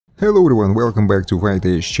Hello everyone, welcome back to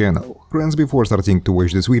Whyte's channel. Friends, before starting to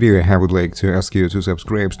watch this video, I would like to ask you to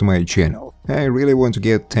subscribe to my channel. I really want to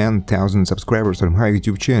get 10,000 subscribers on my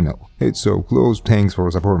YouTube channel. It's so close, thanks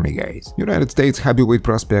for supporting me, guys. United States heavyweight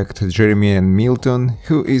prospect Jeremiah Milton,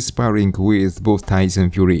 who is sparring with both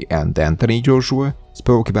Tyson Fury and Anthony Joshua,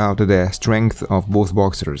 spoke about the strength of both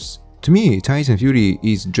boxers. To me, Tyson Fury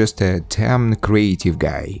is just a damn creative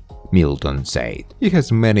guy, Milton said. He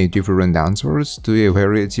has many different answers to a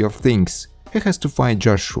variety of things. He has to fight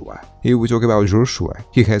Joshua. If we talk about Joshua,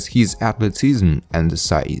 he has his athleticism and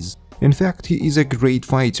size. In fact, he is a great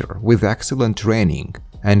fighter with excellent training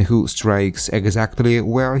and who strikes exactly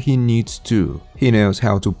where he needs to. He knows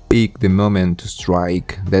how to pick the moment to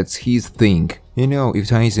strike, that's his thing. You know, if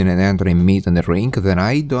Tyson and Anthony meet in the ring, then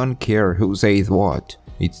I don't care who says what.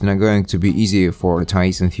 It's not going to be easy for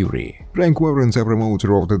Tyson Fury. Frank Warren's a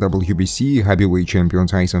promoter of the WBC heavyweight champion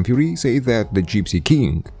Tyson Fury said that the Gypsy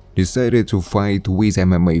King decided to fight with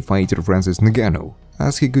MMA fighter Francis Ngannou,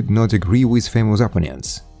 as he could not agree with famous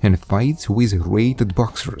opponents and fight with rated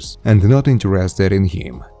boxers and not interested in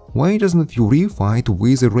him. Why doesn't Fury fight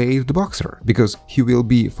with a rated boxer? Because he will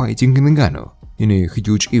be fighting Ngannou in a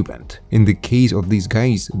huge event. In the case of these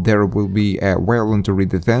guys, there will be a voluntary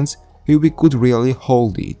defense if we could really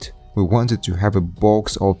hold it. We wanted to have a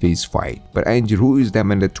box office fight, but Andy Ruiz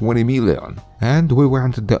demanded 20 million, and we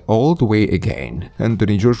went the old way again.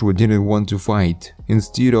 Anthony Joshua didn't want to fight.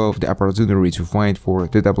 Instead of the opportunity to fight for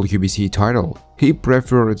the WBC title, he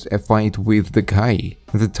preferred a fight with the guy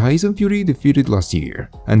that Tyson Fury defeated last year,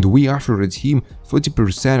 and we offered him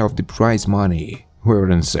 40% of the prize money,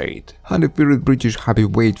 Warren said. Undefeated British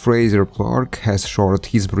heavyweight Fraser Clark has shared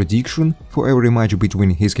his prediction for a rematch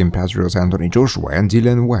between his compatriots Anthony Joshua and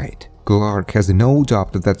Dillian Whyte. Clark has no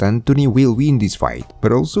doubt that Anthony will win this fight,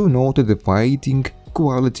 but also noted the fighting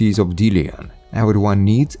qualities of Dillian. Everyone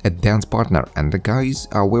needs a dance partner, and the guys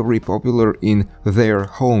are very popular in their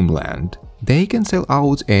homeland. They can sell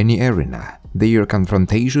out any arena. Their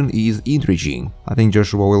confrontation is intriguing. I think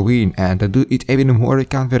Joshua will win and do it even more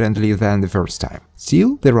confidently than the first time.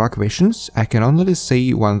 Still, there are questions. I can only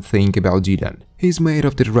say one thing about Dillian. He's made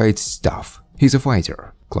of the right stuff. He's a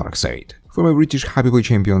fighter, Clark said. Former British heavyweight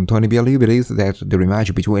champion Tony Bellew believes that the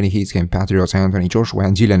rematch between his compatriots Anthony Joshua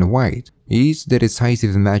and Dillian Whyte is the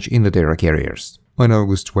decisive match in their careers. On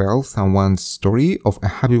August 12th, one's story of a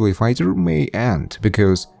heavyweight fighter may end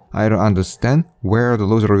because I don't understand where the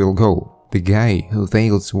loser will go. The guy who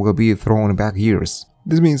fails will be thrown back years.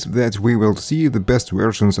 This means that we will see the best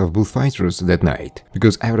versions of both fighters that night,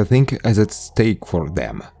 because everything is at stake for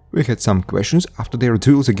them. We had some questions after their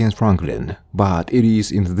duels against Franklin, but it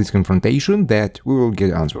is in this confrontation that we will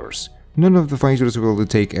get answers. None of the fighters will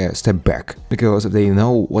take a step back, because they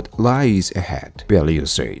know what lies ahead, Bellew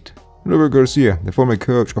said. Robert Garcia, the former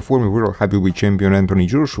coach of former world heavyweight champion Anthony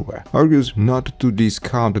Joshua, argues not to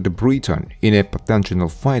discount the Briton in a potential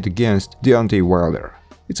fight against Deontay Wilder.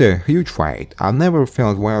 It's a huge fight. I've never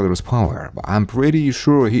felt Wilder's power, but I'm pretty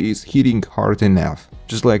sure he is hitting hard enough.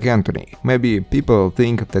 Just like Anthony. Maybe people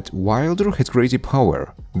think that Wilder has crazy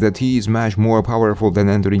power, that he is much more powerful than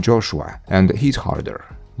Anthony Joshua, and he's harder.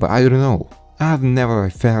 But I don't know. I've never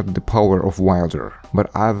felt the power of Wilder,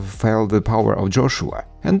 but I've felt the power of Joshua.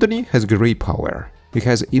 Anthony has great power. He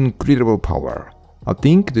has incredible power. I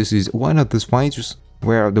think this is one of those fights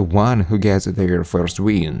where the one who gets their first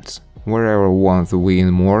wins. Wherever wants to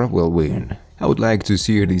win more will win. I would like to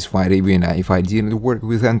see this fight even if I didn't work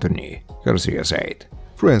with Anthony, Garcia said.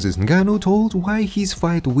 Francis Ngannou told why his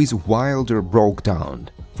fight with Wilder broke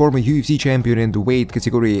down. Former UFC champion in the weight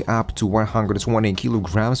category up to 120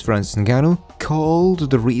 kilograms, Francis Ngannou called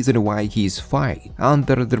the reason why his fight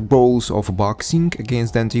under the rules of boxing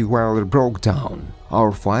against Deontay Wilder broke down.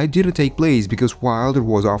 Our fight didn't take place because Wilder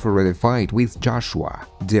was offered a fight with Joshua.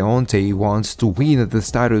 Deontay wants to win the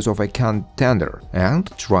status of a contender and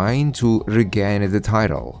trying to regain the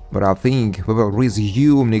title, but I think we will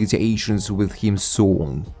resume negotiations with him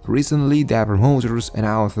soon. Recently, the promoters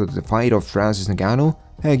announced the fight of Francis Ngannou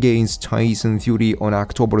against Tyson Fury on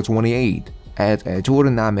October 28 at a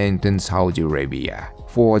tournament in Saudi Arabia.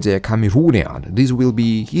 For the Cameroonian, this will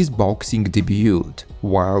be his boxing debut.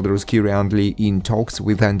 Wilder is currently in talks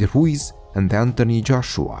with Andy Ruiz and Anthony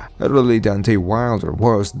Joshua. Earlier, Deontay Wilder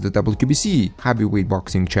was the WBC heavyweight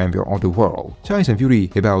boxing champion of the world. Tyson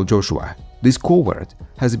Fury about Joshua. This coward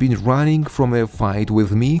has been running from a fight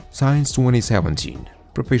with me since 2017.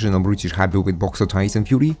 Professional British heavyweight boxer Tyson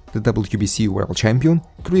Fury, the WBC world champion,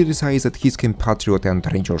 criticized his compatriot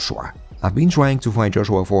Anthony Joshua. I've been trying to fight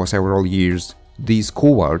Joshua for several years. This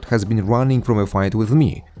coward has been running from a fight with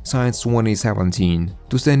me since 2017.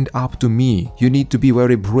 To stand up to me, you need to be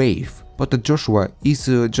very brave. But Joshua is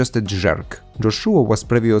just a jerk. Joshua was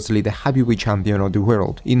previously the heavyweight champion of the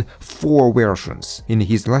world in 4 versions. In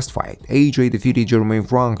his last fight, AJ defeated Jeremiah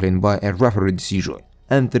Franklin by a referee decision.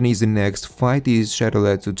 Anthony's next fight is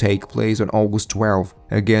scheduled to take place on August 12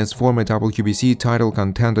 against former WBC title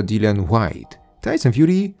contender Dillian Whyte. Tyson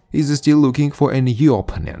Fury is still looking for a new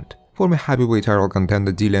opponent. Former heavyweight title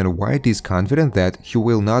contender Dillian Whyte is confident that he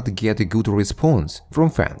will not get a good response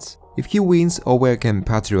from fans. If he wins over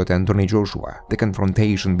compatriot Anthony Joshua, the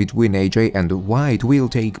confrontation between AJ and Whyte will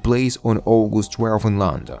take place on August 12 in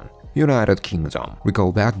London, United Kingdom.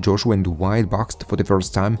 Recall that Joshua and Whyte boxed for the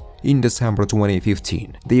first time in December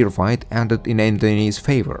 2015. Their fight ended in Anthony's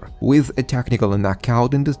favor, with a technical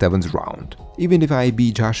knockout in the 7th round. Even if I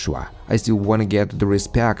beat Joshua, I still wanna get the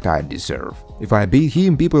respect I deserve. If I beat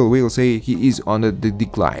him, people will say he is on the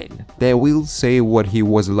decline. They will say what he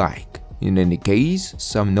was like. In any case,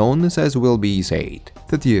 some nonsense will be said.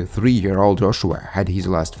 33-year-old Joshua had his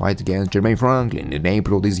last fight against Jeremiah Franklin in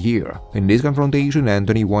April this year. In this confrontation,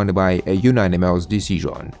 Anthony won by a unanimous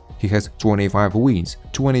decision. He has 25 wins,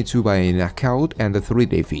 22 by knockout and 3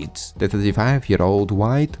 defeats. The 35-year-old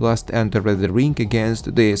Whyte last entered the ring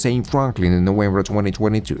against the same Franklin in November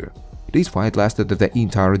 2022. This fight lasted the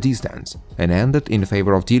entire distance and ended in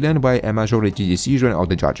favor of Dillian by a majority decision of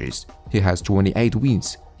the judges. He has 28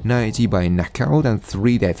 wins, 90 by knockout and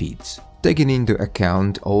 3 defeats. Taking into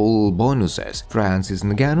account all bonuses, Francis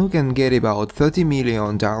Ngannou can get about $30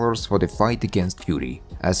 million for the fight against Fury.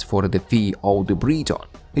 As for the fee of the Briton,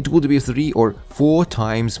 it would be 3 or 4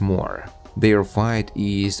 times more. Their fight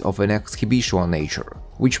is of an exhibition nature,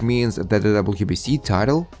 which means that the WBC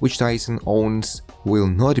title, which Tyson owns, will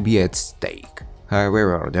not be at stake.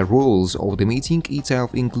 However, the rules of the meeting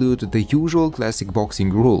itself include the usual classic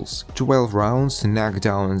boxing rules. 12 rounds,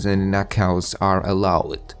 knockdowns and knockouts are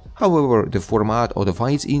allowed. However, the format of the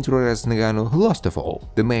fights interests Ngannou last of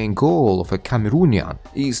all. The main goal of a Cameroonian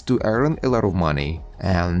is to earn a lot of money,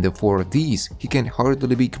 and for this he can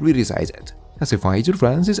hardly be criticized. As a fighter,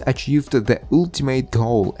 Francis achieved the ultimate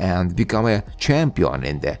goal and became a champion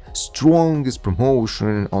in the strongest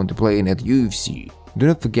promotion on the planet, UFC. Do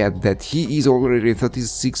not forget that he is already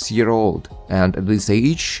 36-year-old, and at this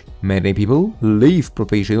age, many people leave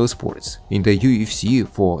professional sports. In the UFC,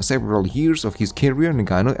 for several years of his career,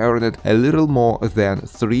 Ngannou earned a little more than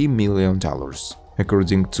 $3 million.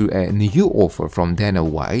 According to a new offer from Dana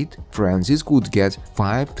White, Francis could get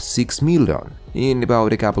 $5–6 million in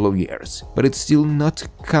about a couple of years, but it's still not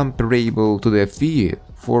comparable to the fee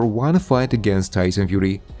for one fight against Tyson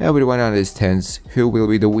Fury. Everyone understands who will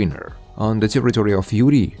be the winner. On the territory of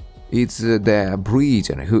Fury, it's the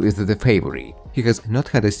Briton who is the favorite. He has not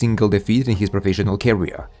had a single defeat in his professional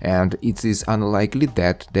career, and it is unlikely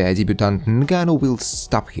that the debutant Ngannou will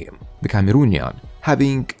stop him. The Cameroonian,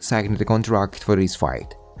 having signed the contract for this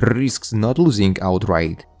fight, risks not losing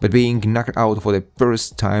outright, but being knocked out for the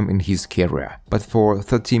first time in his career. But for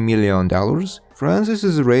 $30 million, Francis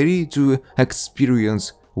is ready to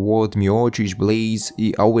experience what Miocic Blaze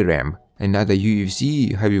I Awerem, another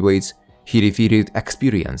UFC heavyweight he defeated,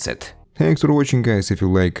 experienced. Thanks for watching, guys. If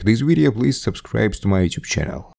you like this video, please subscribe to my YouTube channel.